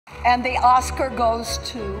And the Oscar goes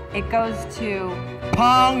to? It goes to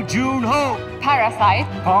Bong Joon-ho. Parasite.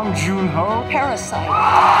 Bong Joon-ho. Parasite.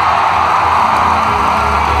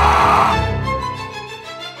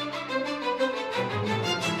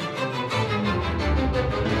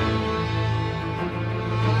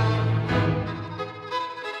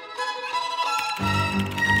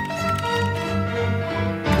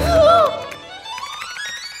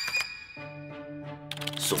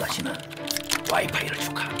 쏟아지는 와이파이를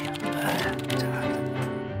축하합니다.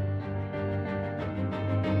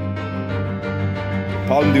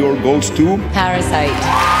 Palme d'Or goes to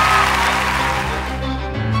Parasite.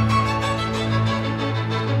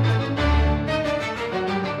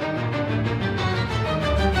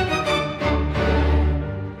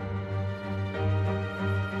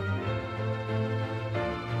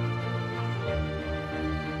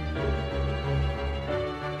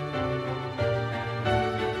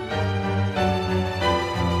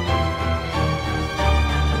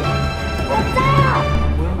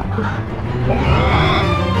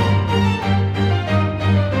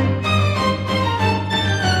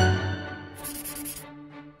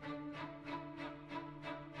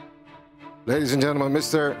 Ladies and gentlemen,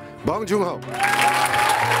 Mr. Bong Joon-ho.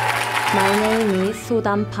 My name is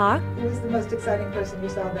Sodan Park. Who's the most exciting person you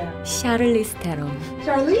saw there? Charlize Theron.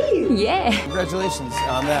 Charlize! Yeah. Congratulations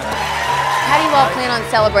on that. How do you all plan on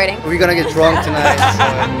celebrating? We're gonna get drunk tonight.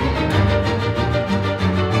 So.